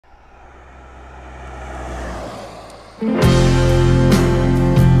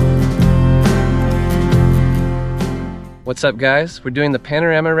What's up guys? We're doing the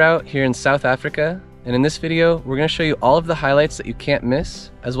Panorama Route here in South Africa, and in this video we're going to show you all of the highlights that you can't miss,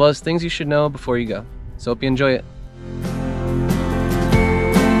 as well as things you should know before you go. So hope you enjoy it.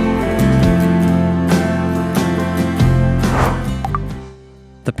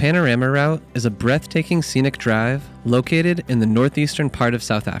 The Panorama Route is a breathtaking scenic drive located in the northeastern part of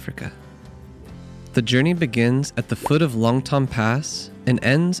South Africa. The journey begins at the foot of Longtom Pass and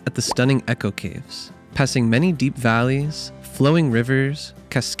ends at the stunning Echo Caves, passing many deep valleys, flowing rivers,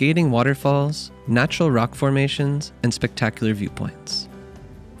 cascading waterfalls, natural rock formations, and spectacular viewpoints.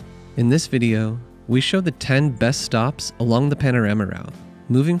 In this video, we show the 10 best stops along the Panorama Route,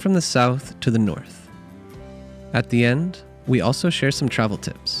 moving from the south to the north. At the end, we also share some travel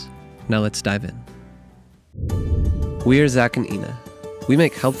tips. Now let's dive in. We are Zach and Ina. We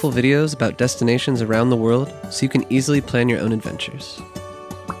make helpful videos about destinations around the world so you can easily plan your own adventures.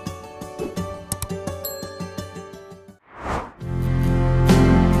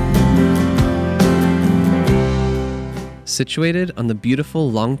 Situated on the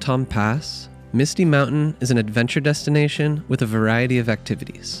beautiful Longtom Pass, Misty Mountain is an adventure destination with a variety of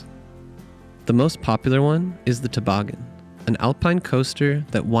activities. The most popular one is the toboggan, an alpine coaster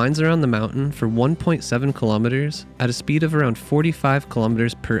that winds around the mountain for 1.7 kilometers at a speed of around 45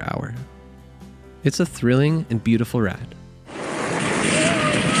 kilometers per hour. It's a thrilling and beautiful ride.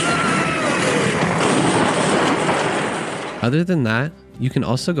 Other than that, you can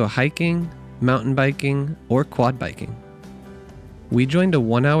also go hiking, mountain biking, or quad biking. We joined a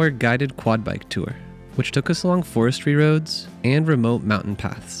 1-hour guided quad bike tour, which took us along forestry roads and remote mountain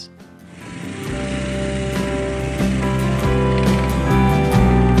paths.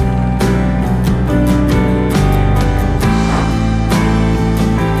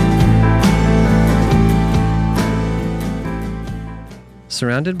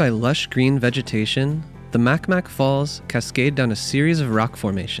 Surrounded by lush green vegetation, the Makmak Falls cascade down a series of rock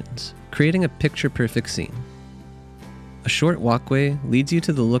formations, creating a picture-perfect scene. A short walkway leads you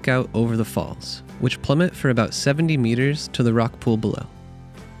to the lookout over the falls, which plummet for about 70 meters to the rock pool below.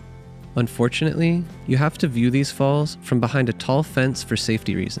 Unfortunately, you have to view these falls from behind a tall fence for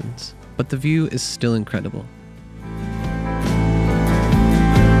safety reasons, but the view is still incredible.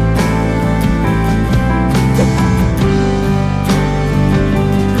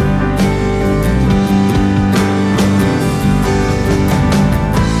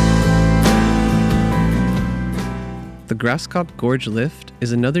 The Graskop Gorge lift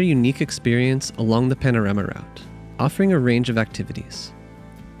is another unique experience along the Panorama Route, offering a range of activities.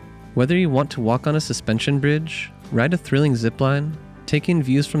 Whether you want to walk on a suspension bridge, ride a thrilling zipline, take in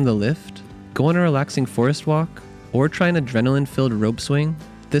views from the lift, go on a relaxing forest walk, or try an adrenaline-filled rope swing,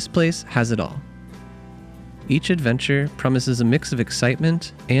 this place has it all. Each adventure promises a mix of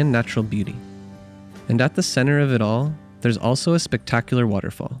excitement and natural beauty. And at the center of it all, there's also a spectacular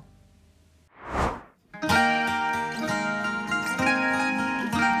waterfall.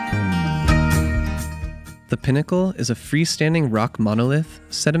 The Pinnacle is a freestanding rock monolith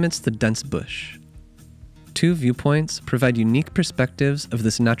set amidst the dense bush. 2 viewpoints provide unique perspectives of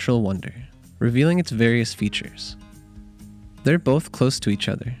this natural wonder, revealing its various features. They're both close to each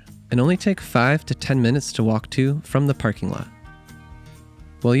other, and only take 5 to 10 minutes to walk to from the parking lot.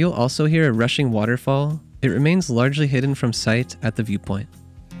 While you'll also hear a rushing waterfall, it remains largely hidden from sight at the viewpoint.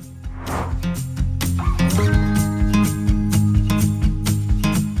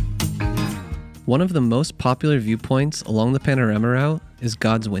 One of the most popular viewpoints along the Panorama Route is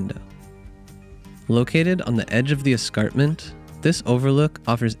God's Window. Located on the edge of the escarpment, this overlook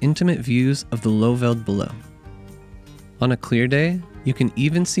offers intimate views of the Lowveld below. On a clear day, you can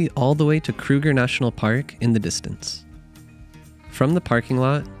even see all the way to Kruger National Park in the distance. From the parking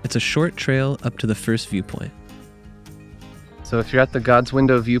lot, it's a short trail up to the first viewpoint. So if you're at the God's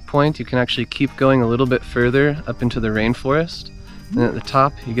Window viewpoint, you can actually keep going a little bit further up into the rainforest. And at the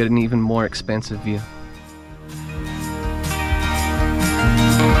top, you get an even more expansive view.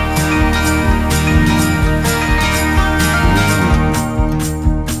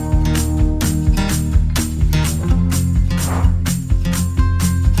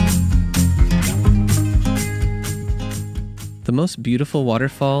 The most beautiful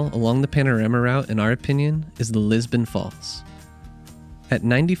waterfall along the Panorama Route, in our opinion, is the Lisbon Falls. At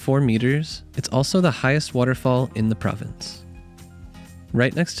 94 meters, it's also the highest waterfall in the province.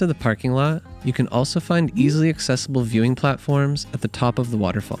 Right next to the parking lot, you can also find easily accessible viewing platforms at the top of the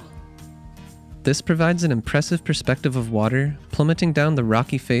waterfall. This provides an impressive perspective of water plummeting down the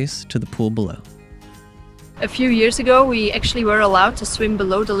rocky face to the pool below. A few years ago, we actually were allowed to swim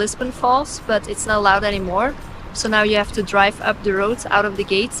below the Lisbon Falls, but it's not allowed anymore. So now you have to drive up the road out of the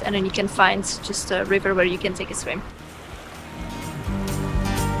gates, and then you can find just a river where you can take a swim.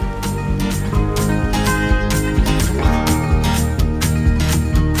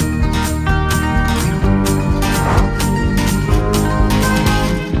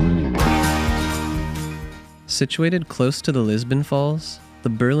 Situated close to the Lisbon Falls, the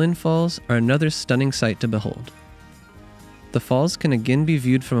Berlin Falls are another stunning sight to behold. The falls can again be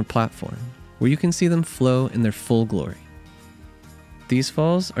viewed from a platform, where you can see them flow in their full glory. These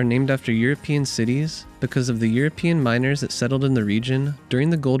falls are named after European cities because of the European miners that settled in the region during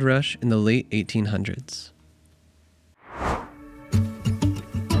the gold rush in the late 1800s.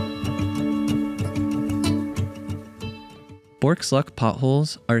 Borksluck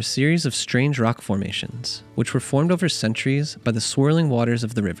potholes are a series of strange rock formations, which were formed over centuries by the swirling waters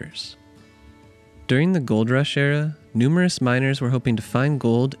of the rivers. During the gold rush era, numerous miners were hoping to find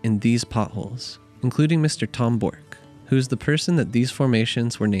gold in these potholes, including Mr. Tom Bork, who is the person that these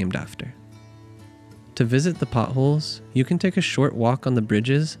formations were named after. To visit the potholes, you can take a short walk on the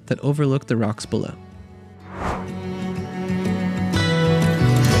bridges that overlook the rocks below.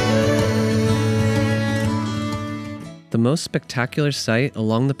 The most spectacular sight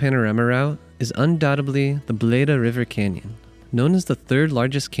along the Panorama Route is undoubtedly the Bleda River Canyon, known as the third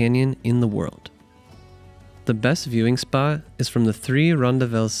largest canyon in the world. The best viewing spot is from the Three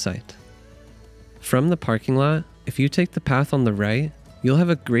Rondavels site. From the parking lot, if you take the path on the right, you'll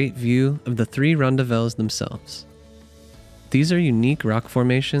have a great view of the Three Rondavels themselves. These are unique rock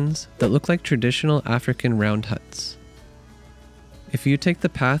formations that look like traditional African round huts. If you take the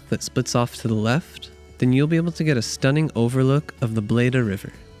path that splits off to the left, then you'll be able to get a stunning overlook of the Bleda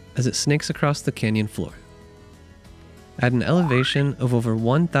River as it snakes across the canyon floor. At an elevation of over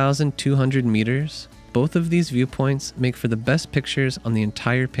 1,200 meters, both of these viewpoints make for the best pictures on the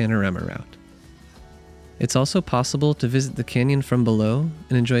entire Panorama Route. It's also possible to visit the canyon from below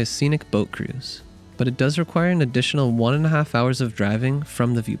and enjoy a scenic boat cruise, but it does require an additional 1.5 hours of driving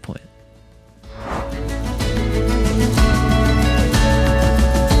from the viewpoint.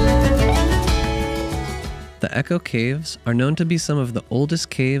 The Echo Caves are known to be some of the oldest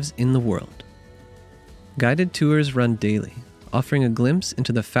caves in the world. Guided tours run daily, offering a glimpse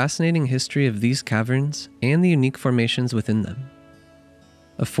into the fascinating history of these caverns and the unique formations within them.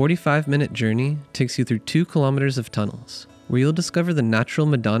 A 45-minute journey takes you through 2 kilometers of tunnels, where you'll discover the natural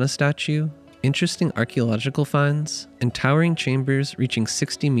Madonna statue, interesting archaeological finds, and towering chambers reaching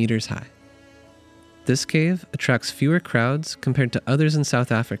 60 meters high. This cave attracts fewer crowds compared to others in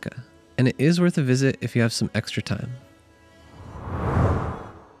South Africa, and it is worth a visit if you have some extra time.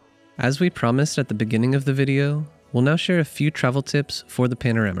 As we promised at the beginning of the video, we'll now share a few travel tips for the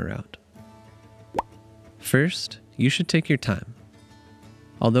Panorama Route. First, you should take your time.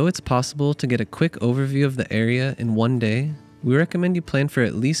 Although it's possible to get a quick overview of the area in one day, we recommend you plan for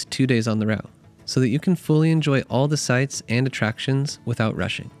at least 2 days on the route, so that you can fully enjoy all the sights and attractions without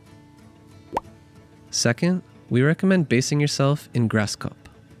rushing. Second, we recommend basing yourself in Graskop.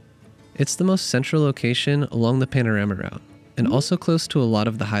 It's the most central location along the Panorama Route, and also close to a lot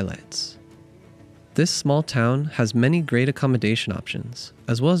of the highlights. This small town has many great accommodation options,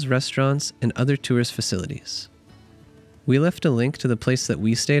 as well as restaurants and other tourist facilities. We left a link to the place that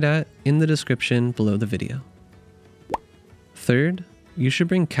we stayed at in the description below the video. Third, you should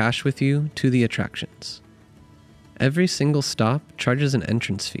bring cash with you to the attractions. Every single stop charges an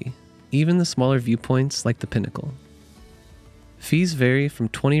entrance fee, even the smaller viewpoints like the Pinnacle. Fees vary from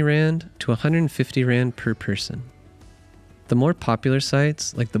 20 Rand to 150 Rand per person. The more popular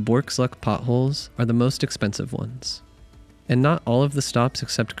sites, like the Borksluck potholes, are the most expensive ones. And not all of the stops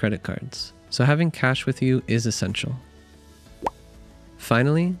accept credit cards, so having cash with you is essential.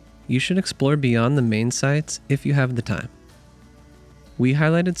 Finally, you should explore beyond the main sites if you have the time. We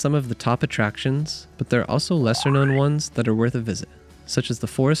highlighted some of the top attractions, but there are also lesser known ones that are worth a visit, such as the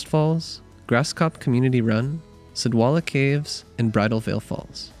Forest Falls, Graskop Community Run, Sidwala Caves, and Bridal Veil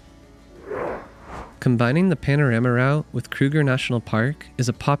Falls. Combining the Panorama Route with Kruger National Park is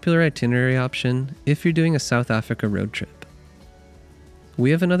a popular itinerary option if you're doing a South Africa road trip. We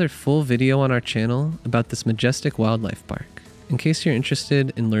have another full video on our channel about this majestic wildlife park, in case you're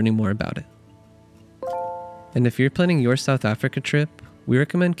interested in learning more about it. And if you're planning your South Africa trip, we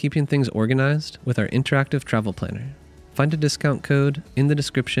recommend keeping things organized with our interactive travel planner. Find a discount code in the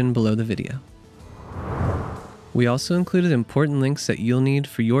description below the video. We also included important links that you'll need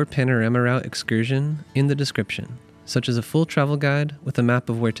for your Panorama Route excursion in the description, such as a full travel guide with a map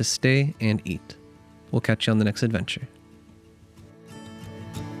of where to stay and eat. We'll catch you on the next adventure.